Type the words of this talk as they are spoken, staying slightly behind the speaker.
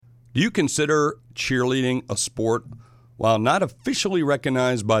Do you consider cheerleading a sport? While not officially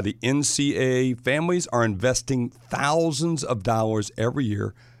recognized by the NCAA, families are investing thousands of dollars every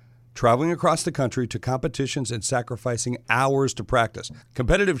year, traveling across the country to competitions and sacrificing hours to practice.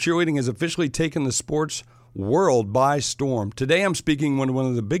 Competitive cheerleading has officially taken the sports world by storm. Today I'm speaking with one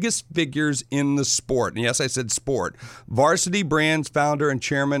of the biggest figures in the sport. And yes, I said sport. Varsity Brands founder and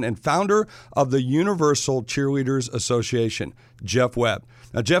chairman and founder of the Universal Cheerleaders Association, Jeff Webb.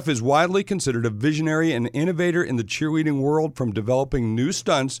 Now, Jeff is widely considered a visionary and innovator in the cheerleading world, from developing new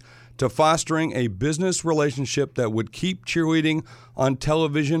stunts to fostering a business relationship that would keep cheerleading on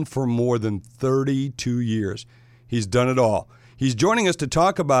television for more than 32 years. He's done it all. He's joining us to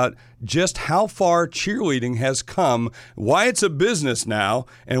talk about just how far cheerleading has come, why it's a business now,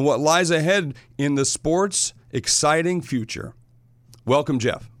 and what lies ahead in the sport's exciting future. Welcome,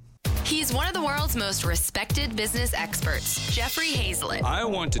 Jeff. He's one of the world's most respected business experts, Jeffrey Hazlett. I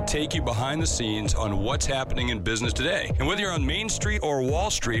want to take you behind the scenes on what's happening in business today. And whether you're on Main Street or Wall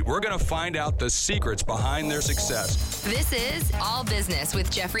Street, we're going to find out the secrets behind their success. This is All Business with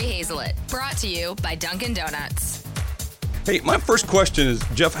Jeffrey Hazlett, brought to you by Dunkin' Donuts. Hey, my first question is,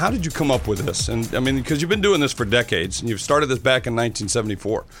 Jeff, how did you come up with this? And I mean, because you've been doing this for decades, and you've started this back in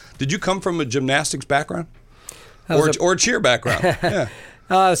 1974. Did you come from a gymnastics background? Or a cheer background? Yeah.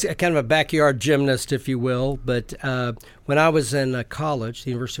 I was kind of a backyard gymnast, if you will. But when I was in college,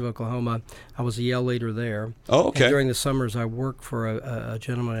 the University of Oklahoma, I was a yell leader there. Oh, okay. And during the summers, I worked for a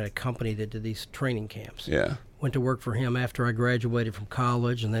gentleman at a company that did these training camps. Yeah. Went to work for him after I graduated from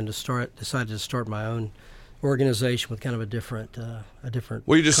college, and then decided to start my own organization with kind of a different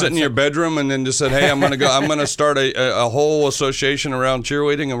Well, you just sit in your bedroom and then just said, "Hey, I'm going to start a whole association around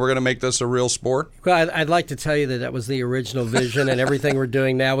cheerleading, and we're going to make this a real sport." Well, I'd like to tell you that was the original vision, and everything we're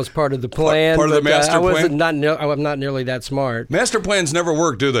doing now was part of the plan. Part of the master plan. I'm not nearly that smart. Master plans never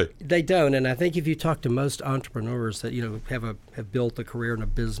work, do they? They don't, and I think if you talk to most entrepreneurs that have built a career in a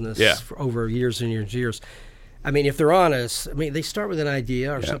business for over years and years and years, I mean, if they're honest, I mean, they start with an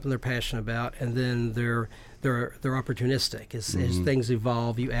idea or something they're passionate about, and then they're opportunistic. As things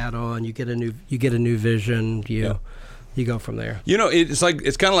evolve, you add on, you get a new vision, you go from there. You know, it's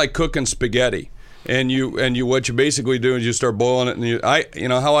kind of like cooking spaghetti. And you what you basically do is you start boiling it,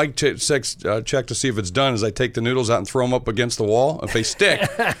 and how I check to see if it's done is I take the noodles out and throw them up against the wall. If they stick,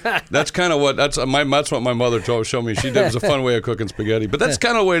 that's what my mother showed me. She did. It was a fun way of cooking spaghetti. But that's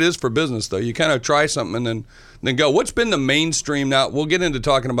kind of the way it is for business, though. You kind of try something and then go. What's been the mainstream now? We'll get into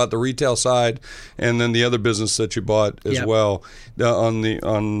talking about the retail side and then the other business that you bought as well.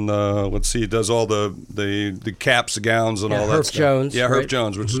 Let's see, it does all the caps, gowns, and all that stuff. Jones. Yeah, Herf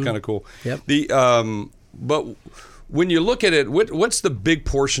Jones, which is kind of cool. Yep. But when you look at it, what's the big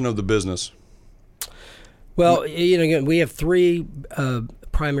portion of the business? Well, again, we have three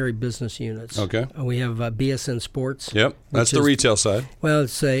primary business units. Okay. We have BSN Sports. Yep, that's the retail side. Well,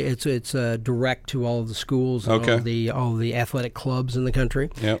 it's direct to all of the schools and all the athletic clubs in the country.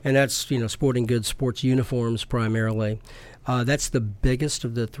 Yep. And that's sporting goods, sports uniforms primarily. That's the biggest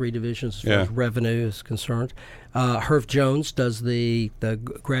of the three divisions as far as revenue is concerned. Herf Jones does the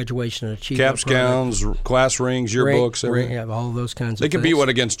graduation and achievement caps, gowns, class rings, yearbooks, everything. Yeah, all of those kinds of things. They could be what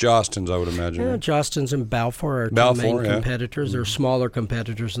against Jostens, I would imagine. Yeah, Jostens and Balfour are two main competitors. There are smaller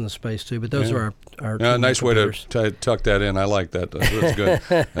competitors in the space too, but those are our two nice way to tuck that in. I like that. That's good.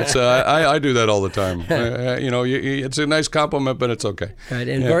 I do that all the time. It's a nice compliment, but it's okay. Right,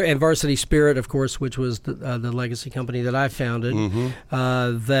 and Varsity Spirit, of course, which was the legacy company that I founded,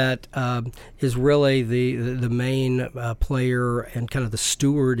 that is really the main player and kind of the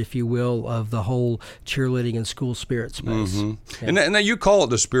steward, if you will, of the whole cheerleading and school spirit space. Yeah. And now you call it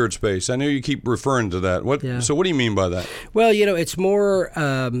the spirit space. I know you keep referring to that. So what do you mean by that? Well, it's more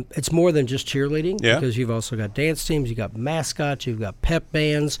than just cheerleading, because you've also got dance teams, you've got mascots, you've got pep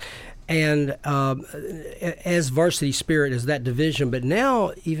bands. And as Varsity Spirit is that division, but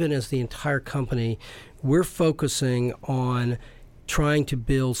now even as the entire company, we're focusing on trying to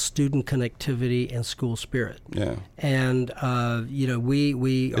build student connectivity and school spirit. Yeah. And,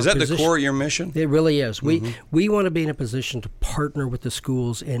 we is that the core of your mission? It really is. We want to be in a position to partner with the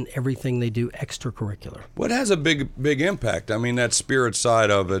schools in everything they do extracurricular. What has a big impact? I mean, that spirit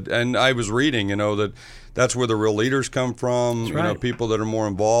side of it. And I was reading, that's where the real leaders come from. That's right. People that are more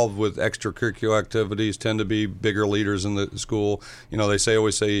involved with extracurricular activities tend to be bigger leaders in the school. They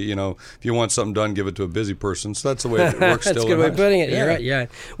always say, if you want something done, give it to a busy person. So that's the way it works. That's a good way of putting it. Yeah. You're right. Yeah.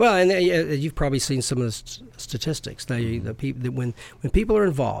 Well, and you've probably seen some of the statistics. When people are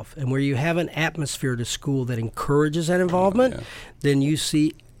involved and where you have an atmosphere at a school that encourages that involvement, then you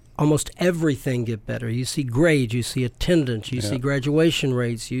see almost everything get better. You see grades, you see attendance, you see graduation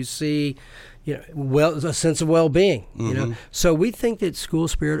rates, you see a sense of well-being. So we think that school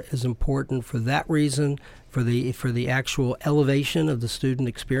spirit is important for that reason, for the actual elevation of the student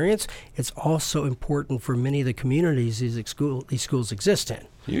experience. It's also important for many of the communities these schools exist in.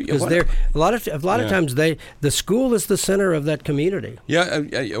 Because a lot of times the school is the center of that community.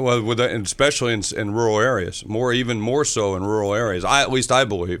 Especially in rural areas, even more so in rural areas. At least I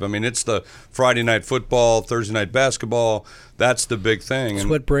believe. I mean, it's the Friday night football, Thursday night basketball. That's the big thing. It's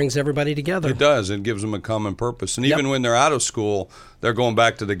what brings everybody together. It does. It gives them a common purpose. And even when they're out of school, they're going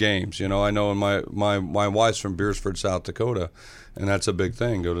back to the games. I know my wife's from Beersford, South Dakota. And that's a big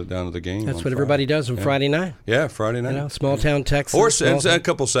thing. Go down to the game. That's what everybody does on Friday night. Yeah, Friday night. Small town Texas. Or a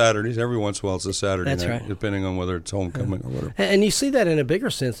couple Saturdays. Every once in a while, it's a Saturday That's night, right. depending on whether it's homecoming or whatever. And you see that in a bigger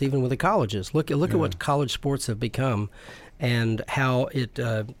sense, even with the colleges. Look at what college sports have become, and how it.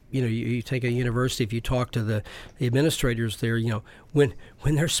 You take a university. If you talk to the administrators there, when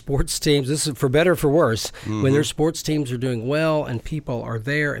their sports teams, this is for better or for worse, when their sports teams are doing well and people are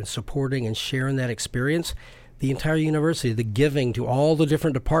there and supporting and sharing that experience. The entire university, the giving to all the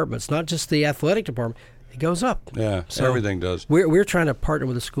different departments, not just the athletic department, it goes up. Yeah, so everything does. We're trying to partner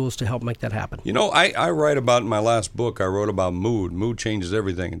with the schools to help make that happen. I write about in my last book, I wrote about mood. Mood changes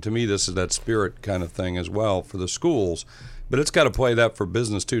everything. And to me, this is that spirit kind of thing as well for the schools. But it's got to play that for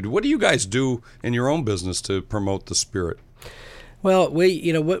business, too. What do you guys do in your own business to promote the spirit? Well,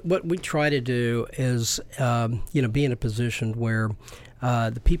 what we try to do is, be in a position where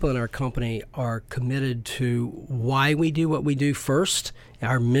the people in our company are committed to why we do what we do first,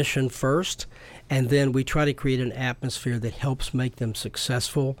 our mission first, and then we try to create an atmosphere that helps make them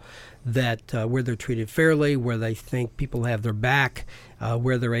successful, that where they're treated fairly, where they think people have their back,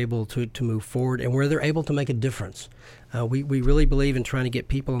 where they're able to move forward, and where they're able to make a difference. We really believe in trying to get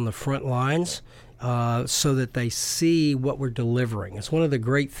people on the front lines so that they see what we're delivering. It's one of the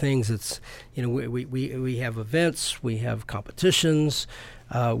great things. It's we have events, we have competitions,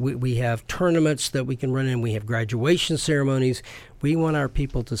 we have tournaments that we can run in. We have graduation ceremonies. We want our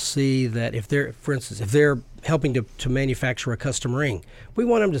people to see that if they're helping to manufacture a custom ring, we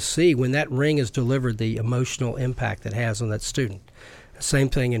want them to see when that ring is delivered the emotional impact it has on that student. Same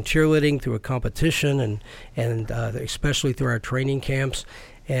thing in cheerleading through a competition and especially through our training camps.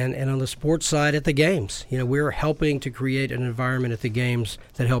 And on the sports side at the games, we're helping to create an environment at the games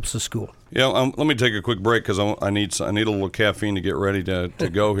that helps the school. Let me take a quick break because I need a little caffeine to get ready to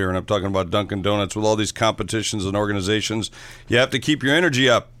go here. And I'm talking about Dunkin' Donuts. With all these competitions and organizations, you have to keep your energy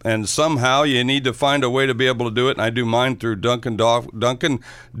up. And somehow you need to find a way to be able to do it. And I do mine through Dunkin'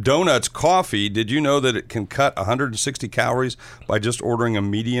 Donuts coffee. Did you know that it can cut 160 calories by just ordering a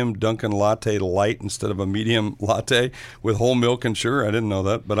medium Dunkin' Latte Light instead of a medium latte with whole milk and sugar? I didn't know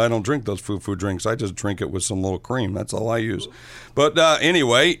that, but I don't drink those foo-foo drinks. I just drink it with some little cream. That's all I use. But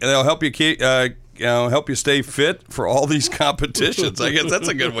anyway, they'll help you help you stay fit for all these competitions. I guess that's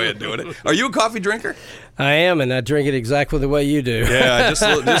a good way of doing it. Are you a coffee drinker? I am, and I drink it exactly the way you do. Yeah, just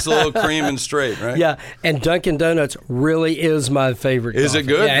a little cream and straight, right? Yeah, and Dunkin' Donuts really is my favorite coffee. Is it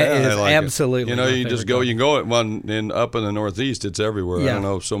good? Yeah, it is like absolutely. You just go. You can go up in the Northeast. It's everywhere. Yeah. I don't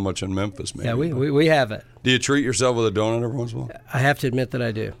know so much in Memphis. Maybe. Yeah, we have it. Do you treat yourself with a donut every once in a while? I have to admit that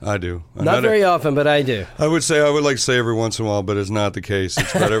I do. I do. Not very often, but I do. I would like to say every once in a while, but it's not the case.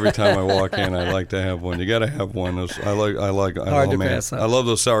 It's about every time I walk in, I like to have one. You got to have one. Hard to pass up. I love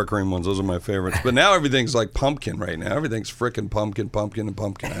those sour cream ones. Those are my favorites. But now everything's like pumpkin right now. Everything's frickin' pumpkin.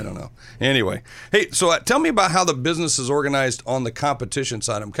 I don't know. Anyway, hey, so tell me about how the business is organized on the competition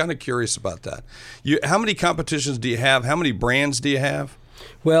side. I'm kind of curious about that. How many competitions do you have? How many brands do you have?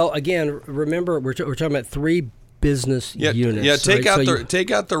 Well, again, remember we're talking about three business units. Yeah, take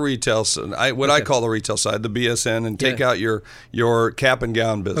out the retail side. I call the retail side, the BSN, and take out your cap and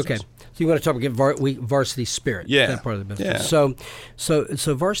gown business. Okay. So you want to talk about Varsity Spirit? Yeah, that part of the business. Yeah.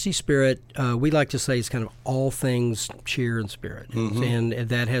 So Varsity Spirit, we like to say is kind of all things cheer and spirit, and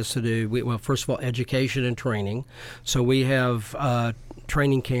that has to do first of all, education and training. So we have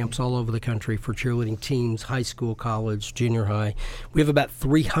training camps all over the country for cheerleading teams, high school, college, junior high. We have about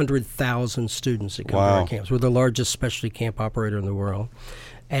 300,000 students that come to our camps. We're the largest specialty camp operator in the world.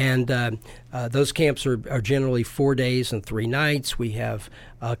 And those camps are generally 4 days and 3 nights. We have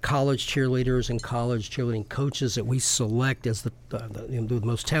college cheerleaders and college cheerleading coaches that we select as the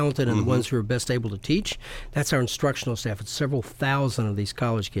most talented and the ones who are best able to teach. That's our instructional staff. It's several thousand of these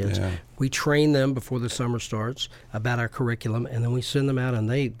college kids. Yeah. We train them before the summer starts about our curriculum, and then we send them out and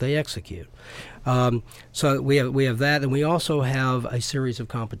they execute. So we have that, and we also have a series of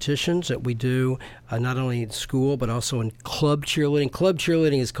competitions that we do not only in school but also in club cheerleading. Club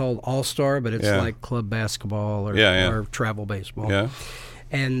cheerleading is called All-Star, but it's like club basketball or travel baseball. Yeah.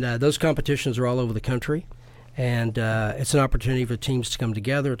 And those competitions are all over the country. And it's an opportunity for teams to come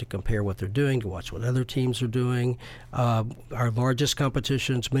together, to compare what they're doing, to watch what other teams are doing. Our largest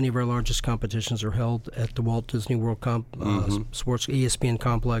competitions, many of our largest competitions are held at the Walt Disney World Sports ESPN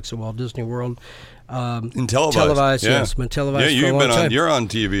complex at Walt Disney World. And televised, yes. Been televised for a long time. You're on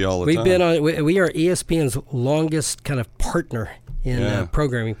TV all the time. We are ESPN's longest kind of partner in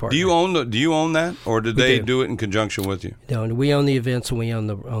programming partner. Do you own that, or did they do it in conjunction with you? No, we own the events and we own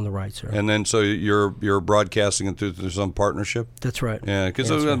the rights. Right? And then so you're broadcasting it through some partnership. That's right. Yeah,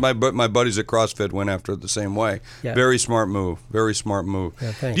 because my buddies at CrossFit went after it the same way. Yeah. Very smart move. Very smart move.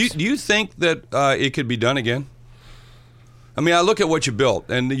 Yeah, thanks. Do you think that it could be done again? I mean, I look at what you built,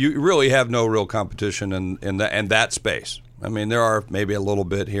 and you really have no real competition in that space. I mean, there are maybe a little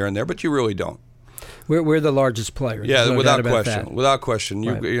bit here and there, but you really don't. We're the largest player. Yeah, no without question. That. Without question.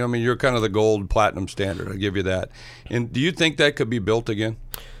 Right. I mean, you're kind of the gold platinum standard. I give you that. And do you think that could be built again?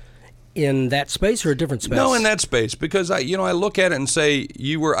 In that space or a different space? No, in that space, because I look at it and say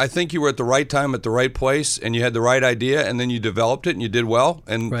I think you were at the right time at the right place, and you had the right idea, and then you developed it and you did well,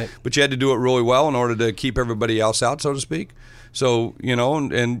 but you had to do it really well in order to keep everybody else out, so to speak. So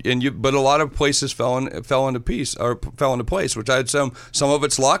but a lot of places fell into place, which I had some of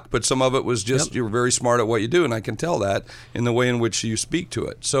it's luck, but some of it was just you're very smart at what you do, and I can tell that in the way in which you speak to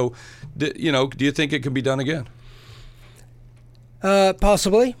it. So, do you think it can be done again?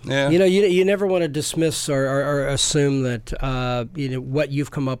 Possibly. Yeah. You never want to dismiss or assume that what you've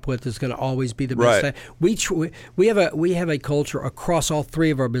come up with is going to always be the best. Right. We have a culture across all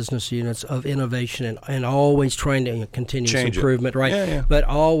three of our business units of innovation and always trying to continuous improvement, right? Yeah. But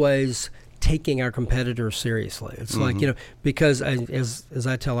always taking our competitors seriously. It's like because as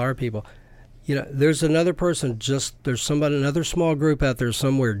I tell our people, there's another person, another small group out there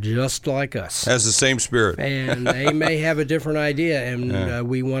somewhere just like us. Has the same spirit. And they may have a different idea, and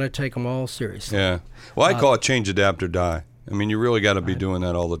we want to take them all seriously. Yeah. Well, I call it change, adapt, or die. I mean, you really got to be doing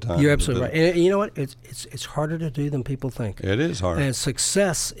that all the time. You're absolutely right. And you know what? It's harder to do than people think. It is hard. And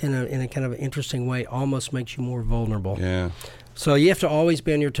success in a kind of an interesting way almost makes you more vulnerable. Yeah. So you have to always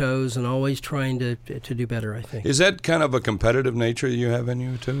be on your toes and always trying to do better, I think. Is that kind of a competitive nature you have in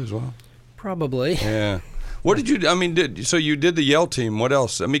you, too, as well? Probably. Yeah. What did you? So you did the Yale team. What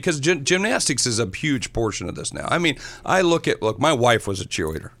else? I mean, because gymnastics is a huge portion of this now. I mean, look, my wife was a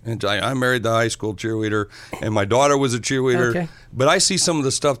cheerleader, and I married the high school cheerleader, and my daughter was a cheerleader. Okay. But I see some of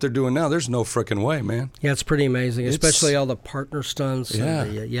the stuff they're doing now. There's no frickin' way, man. Yeah, it's pretty amazing, especially all the partner stunts. Yeah.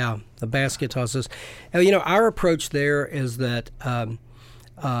 And the basket tosses. Our approach there is that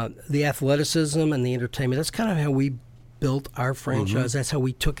the athleticism and the entertainment. That's kind of how we built our franchise. Mm-hmm. That's how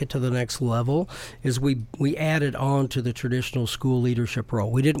we took it to the next level. Is we added on to the traditional school leadership role.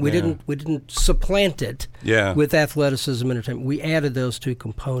 We didn't supplant it with athleticism and entertainment. We added those two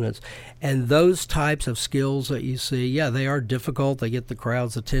components, and those types of skills that you see, they are difficult. They get the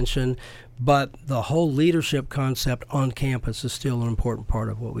crowd's attention, but the whole leadership concept on campus is still an important part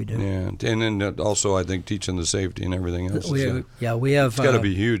of what we do. Yeah, and then also I think teaching the safety and everything else. We have. It's got to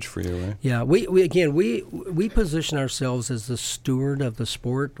be huge for you, right? Yeah, we position ourselves as the steward of the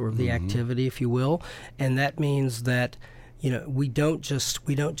sport or the activity, if you will, and that means that we don't just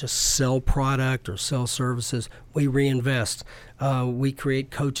sell product or sell services. We reinvest. We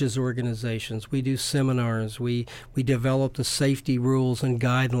create coaches organizations. We do seminars. We develop the safety rules and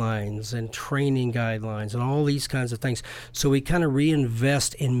guidelines and training guidelines and all these kinds of things. So we kind of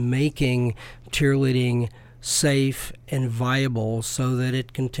reinvest in making cheerleading safe and viable so that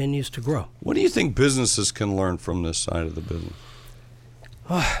it continues to grow. What do you think businesses can learn from this side of the business?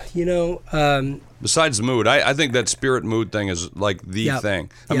 Besides the mood, I think that spirit mood thing is like the thing.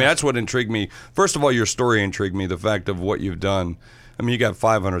 I mean, that's what intrigued me. First of all, your story intrigued me, the fact of what you've done. I mean, you got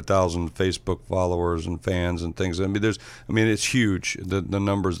 500,000 Facebook followers and fans and things. I mean, it's huge, the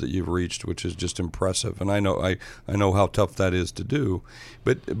numbers that you've reached, which is just impressive. And I know how tough that is to do.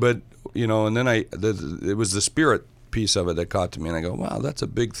 But and then it was the spirit piece of it that caught to me, and I go, wow, that's a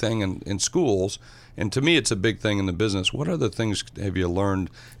big thing in schools. And to me, it's a big thing in the business. What other things have you learned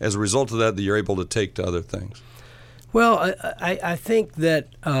as a result of that you're able to take to other things? Well, I think that,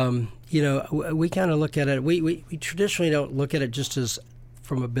 we kind of look at it. We traditionally don't look at it just as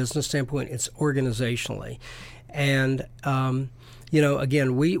from a business standpoint. It's organizationally. And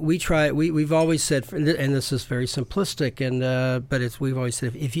again, we've always said, and this is very simplistic, but we've always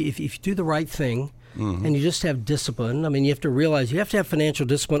said if you do the right thing. Mm-hmm. And you just have discipline. I mean, you have to realize you have to have financial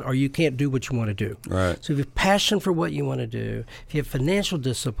discipline or you can't do what you want to do. Right. So if you have passion for what you want to do, if you have financial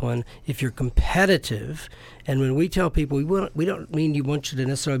discipline, if you're competitive, and when we tell people we don't mean you want you to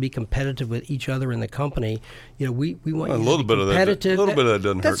necessarily be competitive with each other in the company. We want you to be competitive. A little bit of that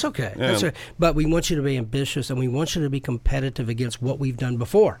doesn't That's hurt. Okay. Yeah. That's okay. But we want you to be ambitious and we want you to be competitive against what we've done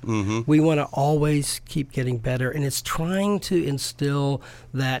before. Mm-hmm. We want to always keep getting better, and it's trying to instill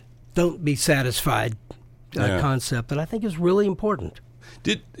that don't be satisfied concept that I think is really important.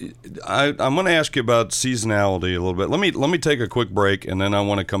 I'm going to ask you about seasonality a little bit. Let me take a quick break, and then I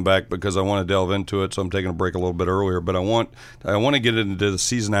want to come back because I want to delve into it. So I'm taking a break a little bit earlier, but I want to get into the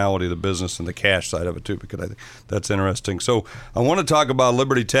seasonality of the business and the cash side of it too, because I think that's interesting. So I want to talk about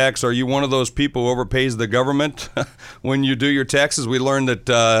Liberty Tax. Are you one of those people who overpays the government when you do your taxes? We learned that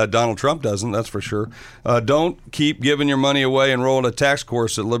Donald Trump doesn't. That's for sure. Don't keep giving your money away. Enroll in a tax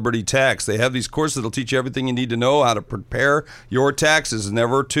course at Liberty Tax. They have these courses that'll teach you everything you need to know how to prepare your taxes.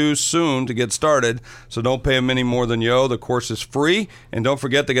 Never too soon to get started, so don't pay them any more than you owe. The course is free, and don't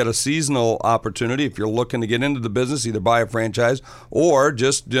forget they got a seasonal opportunity if you're looking to get into the business, either buy a franchise or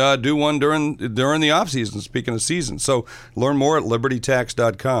just do one during the off season. Speaking of season, so learn more at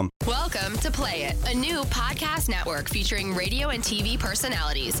libertytax.com. Welcome to Play It, a new podcast network featuring radio and TV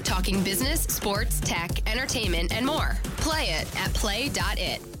personalities talking business, sports, tech, entertainment, and more. Play it at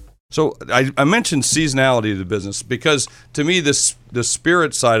play.it. So I mentioned seasonality of the business because to me the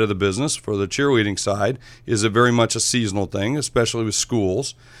spirit side of the business for the cheerleading side is very much a seasonal thing, especially with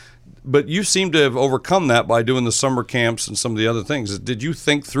schools. But you seem to have overcome that by doing the summer camps and some of the other things. Did you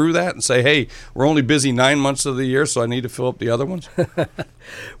think through that and say, hey, we're only busy 9 months of the year, so I need to fill up the other ones?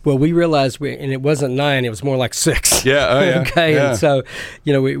 Well, we realized, and it wasn't 9, it was more like 6. Yeah, okay, yeah. And so,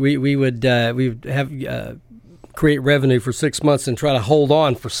 we would have create revenue for 6 months and try to hold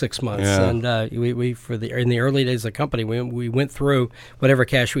on for 6 months. Yeah. And in the early days of the company, we went through whatever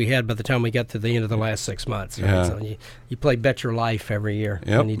cash we had by the time we got to the end of the last 6 months. Right? Yeah. So you play Bet Your Life every year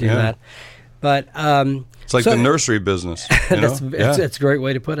Yep, when you do that. But it's like the nursery business. That's a great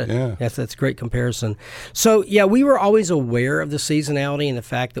way to put it. Yeah. That's a great comparison. So, we were always aware of the seasonality and the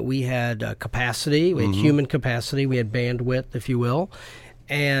fact that we had capacity, we had human capacity, we had bandwidth, if you will.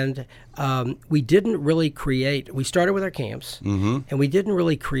 And we didn't really we started with our camps, and we didn't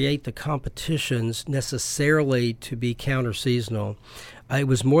really create the competitions necessarily to be counter-seasonal. It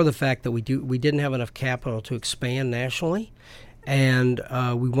was more the fact that we didn't have enough capital to expand nationally, and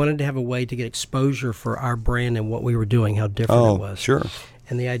we wanted to have a way to get exposure for our brand and what we were doing, how different it was. Sure.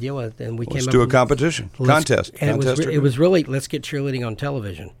 And the idea was, and we came up Let's do a competition, contest. And it was really, let's get cheerleading on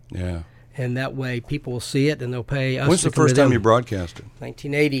television. Yeah. And that way people will see it and they'll pay us. When's the first time you broadcasted?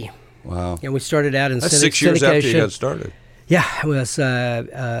 1980. Wow. And we started out in That's 6 years after you got started. Yeah, it was,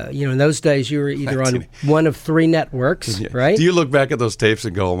 in those days you were either on one of 3 networks, right? Do you look back at those tapes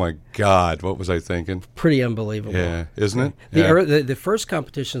and go, oh, my God, what was I thinking? Pretty unbelievable. Yeah, isn't it? The first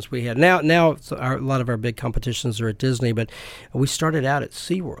competitions we had, now a lot of our big competitions are at Disney, but we started out at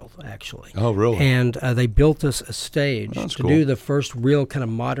SeaWorld, actually. Oh, really? And they built us a stage to cool. do the first real kind of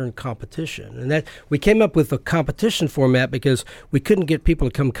modern competition. And that we came up with a competition format because we couldn't get people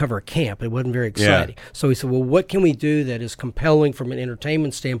to come cover a camp. It wasn't very exciting. Yeah. So we said, well, what can we do that is compelling from an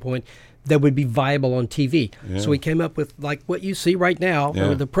entertainment standpoint that would be viable on TV. Yeah. So we came up with like what you see right now,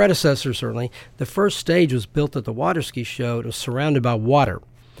 or the predecessor certainly. The first stage was built at the water ski show. It was surrounded by water.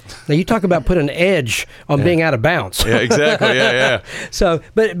 Now you talk about putting an edge on being out of bounds. Yeah, exactly. Yeah. So,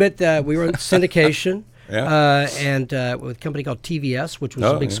 but we were in syndication. And with a company called TVS, which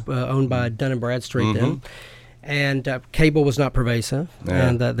was owned by Dun & Bradstreet then. And cable was not pervasive. Yeah.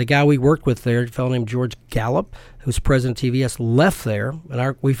 And the guy we worked with there, a fellow named George Gallup, who's president of TVS, left there.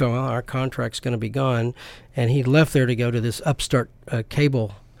 And we felt, well, our contract's going to be gone. And he left there to go to this upstart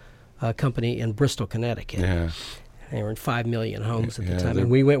cable company in Bristol, Connecticut. Yeah. They were in 5 million homes at the time, and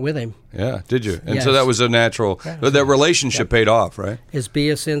we went with him. Yeah, did you? And so that was a natural, that relationship paid off, right? As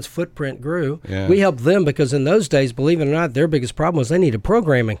BSN's footprint grew, Yeah. we helped them because in those days, believe it or not, their biggest problem was they needed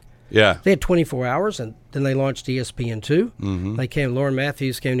programming. Yeah. They had 24 hours, and then they launched ESPN2. Lauren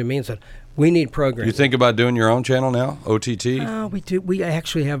Matthews came to me and said, we need programming. You think about doing your own channel now, OTT? We do. We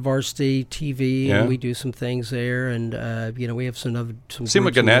actually have Varsity TV, and we do some things there, and we have some Seemed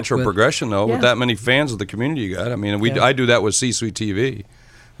like a natural progression, though, with that many fans of the community you got. I mean, I do that with C-Suite TV.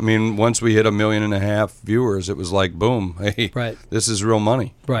 I mean, once we hit 1.5 million viewers, it was like, boom, hey, this is real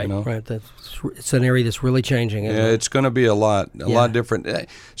money. Right, right. It's an area that's really changing. Yeah, it's going to be a lot different.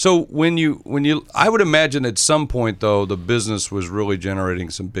 So when you, I would imagine at some point, though, the business was really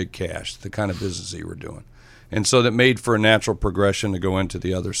generating some big cash, the kind of business that you were doing. And so that made for a natural progression to go into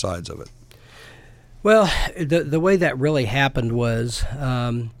the other sides of it. Well, the way that really happened was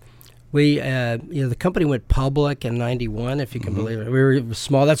the company went public in '91, if you can believe it. We were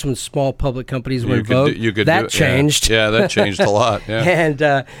small. That's when small public companies went vogue. That changed. Yeah, that changed a lot. Yeah.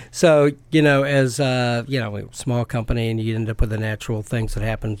 And so, as a small company, and you end up with the natural things that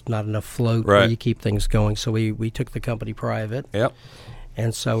happen, not enough float where you keep things going. So we took the company private. Yep.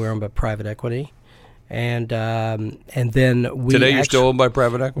 And so we're owned by private equity. And then we today you're still owned by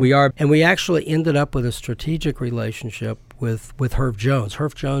private equity? We are, and we actually ended up with a strategic relationship with Herff Jones.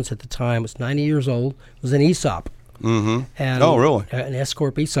 Herff Jones at the time was 90 years old, was an ESOP. Mm-hmm. And really? An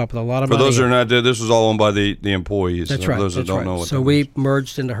S-Corp ESOP with a lot of money. For those who are not there, this was all owned by the employees. That's right. Those that don't know what so we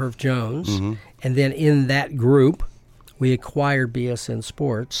merged into Herff Jones, and then in that group, we acquired BSN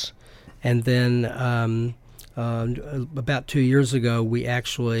Sports, and then about 2 years ago, we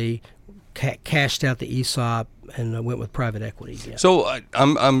actually cashed out the ESOP and went with private equity again. So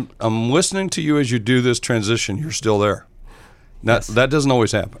I'm listening to you as you do this transition. You're still there. That doesn't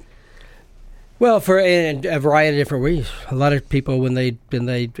always happen. Well, for a variety of different reasons. A lot of people, when they do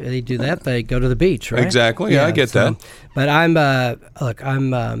that, they go to the beach, right? Exactly. Yeah, I get that. But I'm not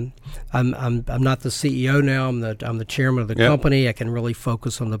the CEO now. I'm the chairman of the company. I can really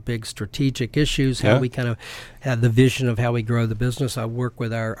focus on the big strategic issues, how we kind of have the vision of how we grow the business. I work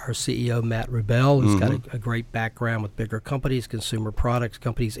with our CEO, Matt Rubel, who's got a great background with bigger companies, consumer products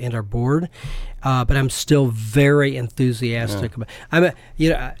companies, and our board. But I'm still very enthusiastic about. I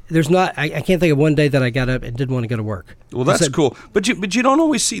can't think of one day that I got up and didn't want to go to work. Well, that's cool. But you don't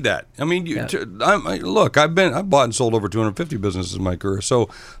always see that. I mean, look, I've bought and sold over 250 businesses in my career, so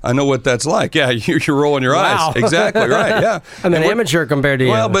I know what that's like. Yeah, you're rolling your eyes. Exactly right. Yeah, I'm an amateur compared to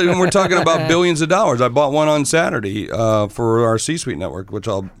you. Well, but when we're talking about billions of dollars, I bought one on Saturday for our C-Suite network, which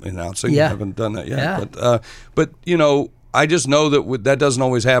I'll announce. I haven't done that yet, but I just know that doesn't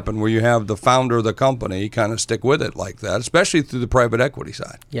always happen where you have the founder of the company kind of stick with it like that, especially through the private equity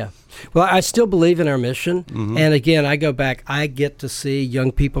side. Yeah. Well, I still believe in our mission. And again, I go back, I get to see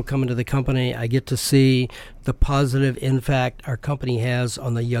young people come into the company. I get to see the positive impact our company has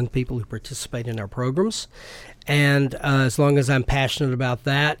on the young people who participate in our programs. And as long as I'm passionate about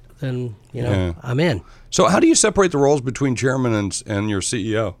that, then, I'm in. So how do you separate the roles between chairman and your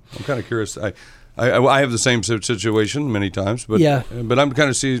CEO? I'm kind of curious. I have the same situation many times, but I'm kind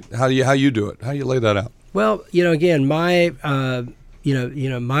of see how you do it. How you lay that out? Well, again, my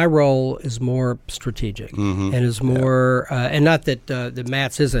my role is more strategic and is more and not that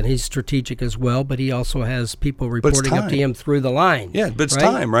Matt's isn't. He's strategic as well, but he also has people reporting up to him through the line. Yeah, but it's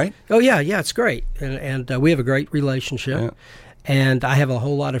time, right? Oh yeah, it's great, and we have a great relationship. Yeah. And I have a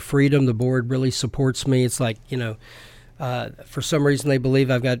whole lot of freedom. The board really supports me. It's like, for some reason they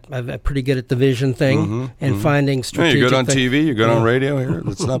believe I'm pretty good at the vision thing and finding strategic. You're good on TV. You're good on radio here.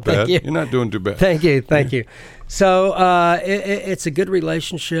 That's not bad. You're not doing too bad. Thank you. So it's a good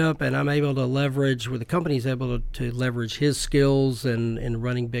relationship, and I'm able to leverage, where the company's able to leverage his skills in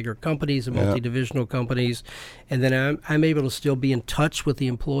running bigger companies and multi-divisional companies. And then I'm able to still be in touch with the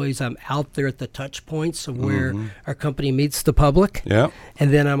employees. I'm out there at the touch points of where our company meets the public. Yeah.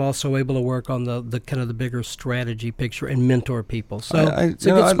 And then I'm also able to work on the kind of the bigger strategy picture and mentor people. So it's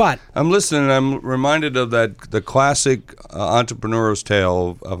a good spot. I'm listening, and I'm reminded of the classic entrepreneur's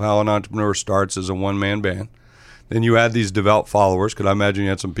tale of how an entrepreneur starts as a one-man band. Then you had these devout followers. Could I imagine you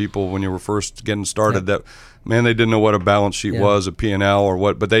had some people when you were first getting started that, man, they didn't know what a balance sheet was, a P&L or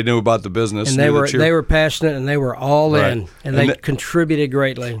what, but they knew about the business. And they were passionate, and they were all in, and they contributed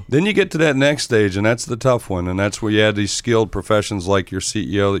greatly. Then you get to that next stage, and that's the tough one, and that's where you add these skilled professions like your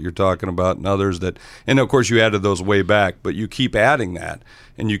CEO that you're talking about and others and of course you added those way back, but you keep adding that,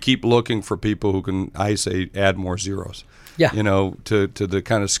 and you keep looking for people who can, I say, add more zeros. Yeah. To the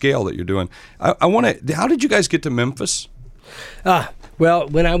kind of scale that you're doing. I want to. How did you guys get to Memphis? Well,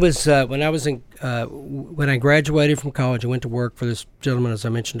 when I graduated from college, I went to work for this gentleman, as I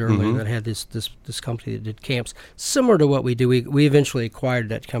mentioned earlier, that had this company that did camps similar to what we do. We eventually acquired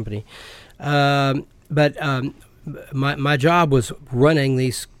that company, but my job was running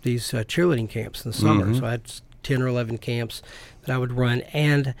these cheerleading camps in the summer. So I had 10 or 11 camps that I would run,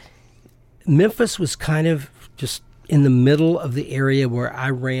 and Memphis was kind of just in the middle of the area where I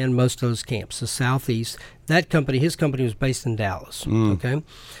ran most of those camps, the Southeast. His company was based in Dallas, okay?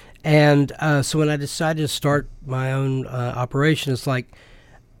 And so when I decided to start my own operation, it's like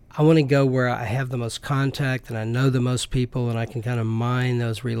I want to go where I have the most contact and I know the most people and I can kind of mine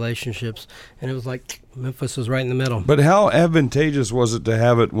those relationships. And it was like Memphis was right in the middle. But how advantageous was it to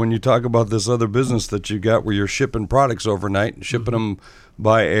have it when you talk about this other business that you got where you're shipping products overnight and shipping them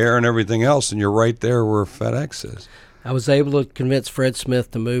by air and everything else, and you're right there where FedEx is? I was able to convince Fred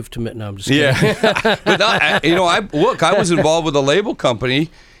Smith to move to – no, I'm just kidding. Yeah. But I was involved with a label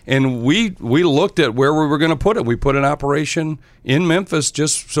company, and we looked at where we were going to put it. We put an operation in Memphis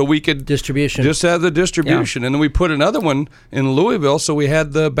just so we could just have the distribution. Yeah. And then we put another one in Louisville so we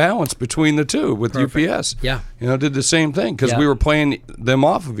had the balance between the two with UPS. Yeah. Did the same thing because we were playing them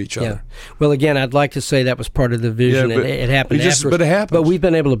off of each other. Yeah. Well, again, I'd like to say that was part of the vision. Yeah, it happened afterwards. But it happened. But we've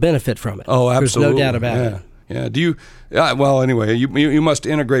been able to benefit from it. Oh, absolutely. There's no doubt about it. Yeah. Do you? Well, anyway, you must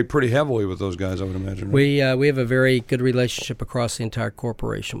integrate pretty heavily with those guys, I would imagine. Right? We have a very good relationship across the entire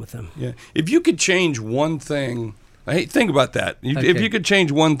corporation with them. Yeah. If you could change one thing, think about that. If you could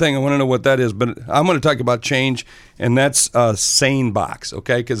change one thing, I want to know what that is. But I'm going to talk about change, and that's SaneBox.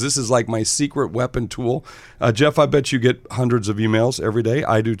 Okay, because this is like my secret weapon tool. Jeff, I bet you get hundreds of emails every day.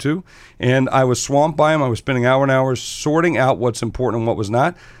 I do too. And I was swamped by them. I was spending hours and hours sorting out what's important and what was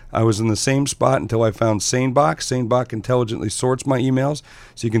not. I was in the same spot until I found SaneBox. SaneBox intelligently sorts my emails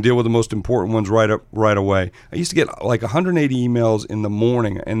so you can deal with the most important ones right away. I used to get like 180 emails in the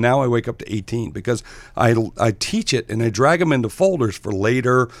morning, and now I wake up to 18 because I teach it and I drag them into folders for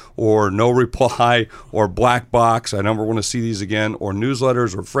later or no reply or black box. I never want to see these again, or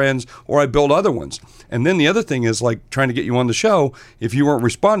newsletters or friends, or I build other ones. And then the other thing is like trying to get you on the show. If you weren't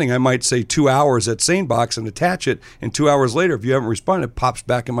responding, I might say 2 hours at SaneBox and attach it, and 2 hours later, if you haven't responded, it pops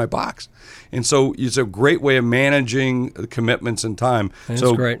back in my box. And so it's a great way of managing commitments and time. That's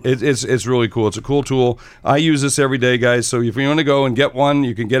great. It's really cool. It's a cool tool. I use this every day, guys. So if you want to go and get one,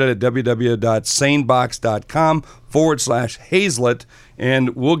 you can get it at www.sanebox.com/Hazlett,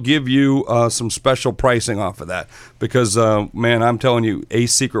 and we'll give you some special pricing off of that because, man, I'm telling you, a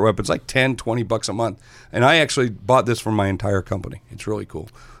secret weapon. It's like $10-20 a month. And I actually bought this for my entire company. It's really cool.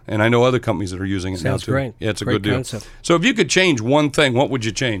 And I know other companies that are using it now, too. Great. Yeah, it's a great good deal. Concept. So if you could change one thing, what would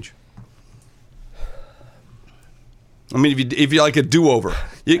you change? I mean, if you like a do-over,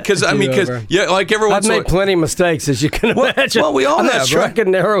 because like everyone. I've made plenty of mistakes, as you can imagine. Well, we all have. I'm not sure I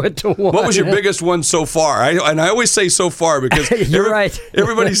can narrow it to one. What was your biggest one so far? I always say so far because you're right.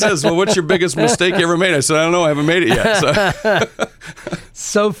 Everybody says, "Well, what's your biggest mistake you ever made?" I said, "I don't know. I haven't made it yet."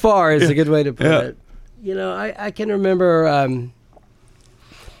 So far is a good way to put it. I can remember.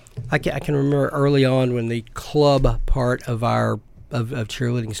 I can remember early on when the club part of our of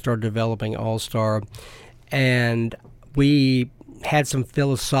cheerleading started developing All-Star, and we had some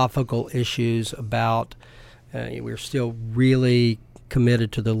philosophical issues about we're still really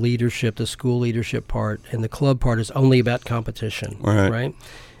committed to the leadership, the school leadership part, and the club part is only about competition, right?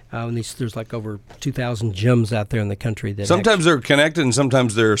 There's like over 2,000 gyms out there in the country. That sometimes they're connected and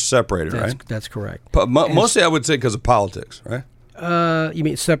sometimes they're separated, right? That's correct. But mostly I would say because of politics, right? You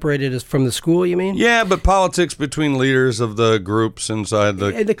mean separated as from the school, you mean? Yeah, but politics between leaders of the groups inside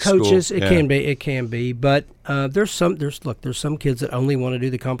the coaches, school. It can be. But there's some kids that only want to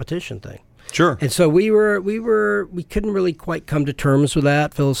do the competition thing. Sure. And so we couldn't really quite come to terms with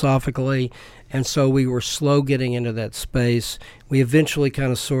that philosophically, and so we were slow getting into that space. We eventually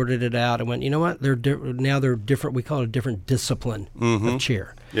kind of sorted it out and went, you know what? They're different. We call it a different discipline of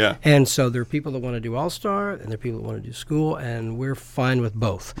cheer. Yeah. And so there are people that want to do All-Star, and there are people that want to do school, and we're fine with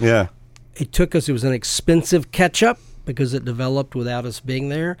both. Yeah. It was an expensive catch-up because it developed without us being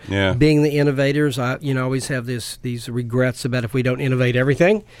there. Yeah. Being the innovators, I always have these regrets about if we don't innovate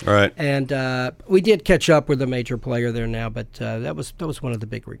everything. Right. And we did catch up with a major player there now, but that was one of the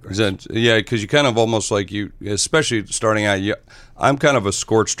big regrets. Because you kind of almost like especially starting out, I'm kind of a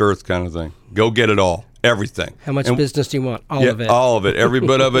scorched earth kind of thing. Go get it all. Everything. How much business do you want? All of it. All of it. Every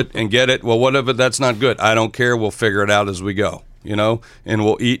bit of it, and get it. Well, what of it that's not good? I don't care. We'll figure it out as we go. And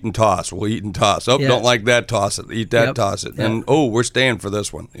we'll eat and toss. Oh, don't like that, toss it. Eat that, toss it. And we're staying for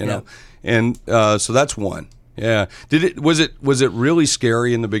this one, know. And so that's one. Yeah. Was it really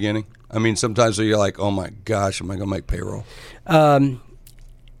scary in the beginning? I mean, sometimes you're like, oh my gosh, am I going to make payroll? I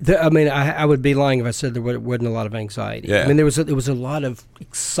would be lying if I said there wasn't a lot of anxiety. Yeah. I mean, there was a lot of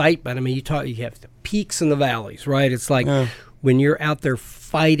excitement. I mean, you have the peaks and the valleys, right? It's like when you're out there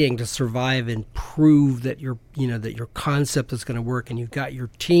fighting to survive and prove that that your concept is going to work, and you've got your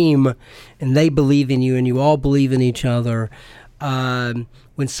team, and they believe in you, and you all believe in each other.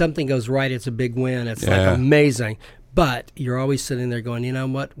 When something goes right, it's a big win. It's like amazing. But you're always sitting there going, you know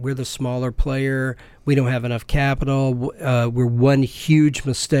what? We're the smaller player. We don't have enough capital. We're one huge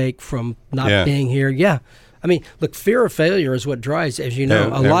mistake from not being here. Yeah, I mean, look, fear of failure is what drives, as you know,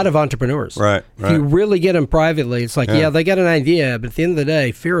 a lot of entrepreneurs. Right. If you really get them privately, it's like, they got an idea, but at the end of the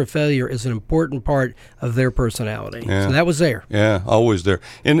day, fear of failure is an important part of their personality. Yeah. So that was there. Yeah, always there.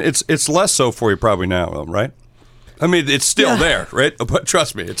 And it's less so for you probably now, right? I mean, it's still there, right? But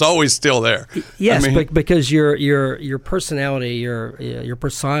trust me, it's always still there. Yes, because your personality, your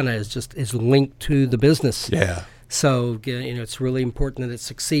persona is linked to the business. Yeah. So it's really important that it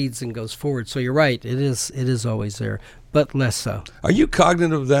succeeds and goes forward. So you're right, it is always there, but less so. Are you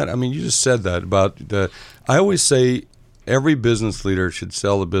cognizant of that? I mean, you just said that about I always say every business leader should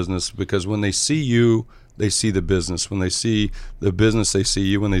sell the business, because when they see you, they see the business. When they see the business, they see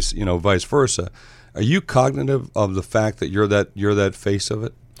you. When they vice versa. Are you cognizant of the fact that you're that face of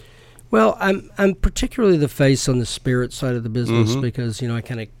it? Well, I'm particularly the face on the spirit side of the business because I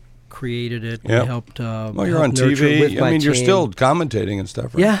kind of created it and helped. Well, you're on TV. I mean, you're still commentating and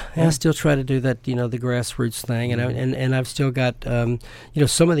stuff, right? Yeah, I still try to do that. The grassroots thing, and I've still got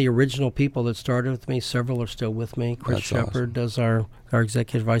some of the original people that started with me. Several are still with me. Chris Shepard does our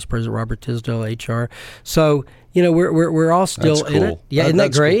executive vice president, Robert Tisdale, HR. So we're all still in it. Yeah, isn't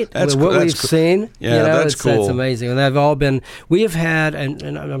that great? That's what cool. we've seen. Yeah, that's cool. It's amazing. And they've all been. We have had,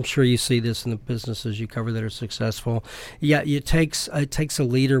 and I'm sure you see this in the businesses you cover that are successful. Yeah, it takes a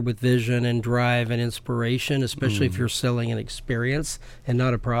leader with vision and drive and inspiration, especially if you're selling an experience and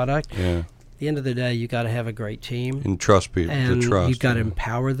not a product. Yeah. At the end of the day, you got to have a great team and trust people. And you've got to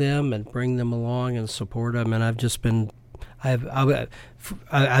empower them and bring them along and support them. And I've just been. I've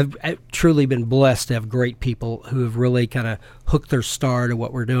truly been blessed to have great people who have really kind of hooked their star to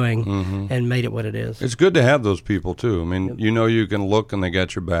what we're doing and made it what it is. It's good to have those people too. I mean, you can look and they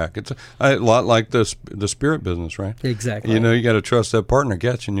got your back. It's a lot like the spirit business, right? Exactly. You got to trust that partner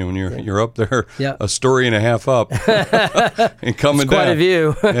catching you when you're up there, a story and a half up, and coming it's down. Quite a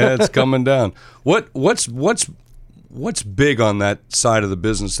view. Yeah, it's coming down. What's big on that side of the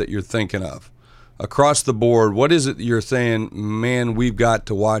business that you're thinking of? Across the board, what is it you're saying, man, we've got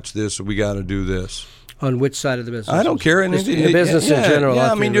to watch this, or we got to do this? On which side of the business? I don't care. In the business in general.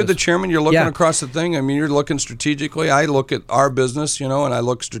 Yeah, I mean, you're the chairman. You're looking across the thing. I mean, you're looking strategically. I look at our business, and I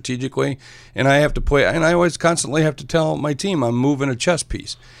look strategically, and I have to play. And I always constantly have to tell my team I'm moving a chess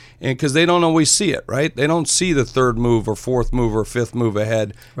piece, and because they don't always see it, right? They don't see the third move or fourth move or fifth move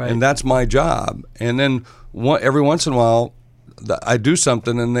ahead, right. And that's my job. And then every once in a while, I do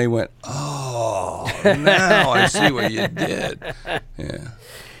something, and they went, "Oh, now I see what you did." Yeah.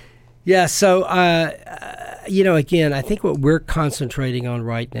 Yeah. So, again, I think what we're concentrating on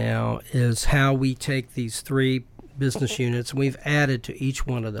right now is how we take these three business units, and we've added to each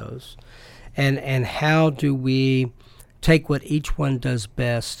one of those, and how do we take what each one does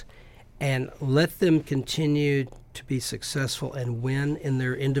best and let them continue to be successful and win in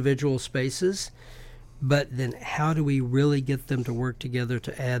their individual spaces. But then how do we really get them to work together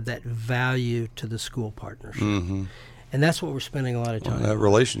to add that value to the school partnership? Mm-hmm. And that's what we're spending a lot of time on. That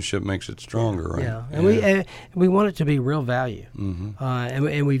relationship makes it stronger, right? Yeah, and we want it to be real value. Mm-hmm.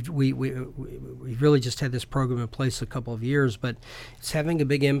 And we've really just had this program in place a couple of years, but it's having a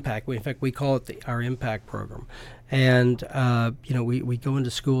big impact. In fact, we call it our impact program. And we go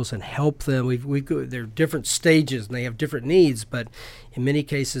into schools and help them. There are different stages and they have different needs, but in many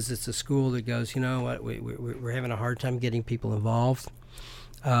cases it's a school that goes, you know what, we're having a hard time getting people involved.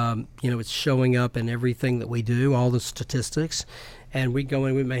 It's showing up in everything that we do, all the statistics, and we go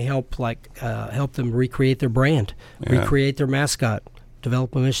in. We may help them recreate their brand, recreate their mascot,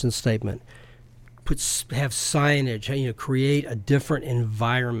 develop a mission statement, have signage, create a different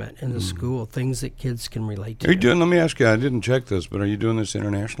environment in the school, things that kids can relate to. Are you doing? Let me ask you. I didn't check this, but are you doing this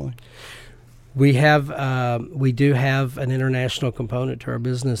internationally? We do have an international component to our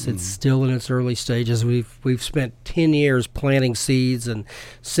business. It's still in its early stages. We've spent 10 years planting seeds and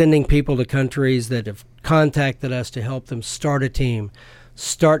sending people to countries that have contacted us to help them start a team,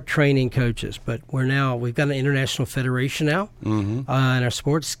 start training coaches. But we've got an international federation now in our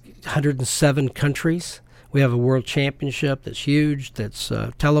sports, 107 countries. We have a world championship that's huge, that's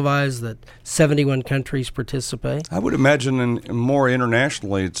televised, that 71 countries participate. I would imagine more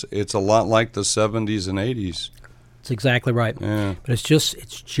internationally, it's a lot like the 70s and 80s. That's exactly right. Yeah. But it's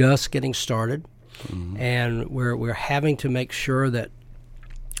just getting started, and we're having to make sure that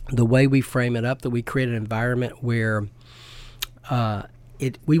the way we frame it up, that we create an environment where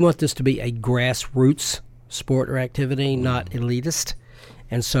we want this to be a grassroots sport or activity, not elitist.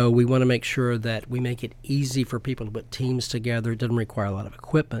 And so we want to make sure that we make it easy for people to put teams together. It doesn't require a lot of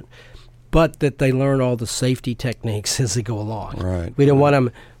equipment. but that they learn all the safety techniques as they go along. Right. We don't want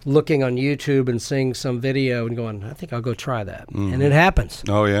them looking on YouTube and seeing some video and going, I think I'll go try that. And it happens.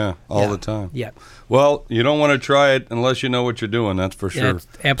 Oh, yeah, all the time. Yeah. Well, you don't want to try it unless you know what you're doing, that's for sure. Yeah,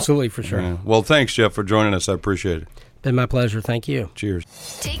 absolutely, for sure. Yeah. Well, thanks, Jeff, for joining us. I appreciate it. Been my pleasure. Thank you. Cheers.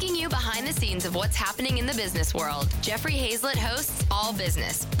 Taking you behind the scenes of what's happening in the business world, Jeffrey Hazlett hosts All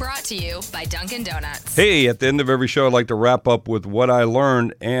Business, brought to you by Dunkin' Donuts. Hey, at the end of every show, I'd like to wrap up with what I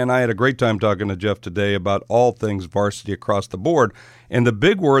learned, and I had a great time talking to Jeff today about all things varsity across the board. And the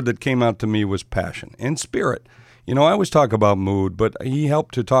big word that came out to me was passion and spirit. You know, I always talk about mood, but he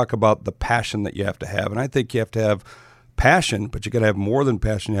helped to talk about the passion that you have to have. And I think you have to have passion, but you got to have more than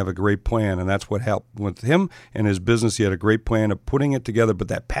passion. You have a great plan, and that's what helped with him and his business. He had a great plan of putting it together, but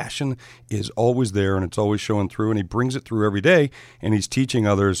that passion is always there, and it's always showing through, and he brings it through every day, and he's teaching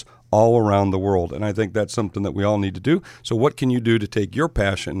others all around the world. And I think that's something that we all need to do. So what can you do to take your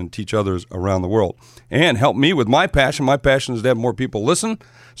passion and teach others around the world? And help me with my passion. My passion is to have more people listen.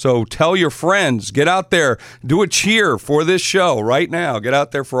 So tell your friends, get out there, do a cheer for this show right now. Get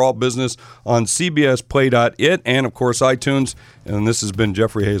out there for All Business on CBSPlay.it and, of course, iTunes. And this has been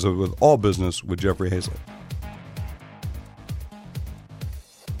Jeffrey Hazlett with All Business with Jeffrey Hazlett.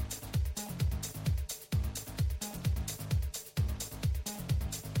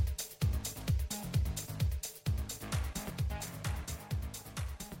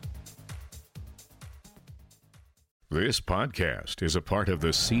 This podcast is a part of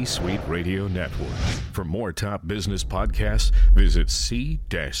the C-Suite Radio Network. For more top business podcasts, visit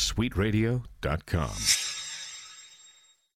c-suiteradio.com.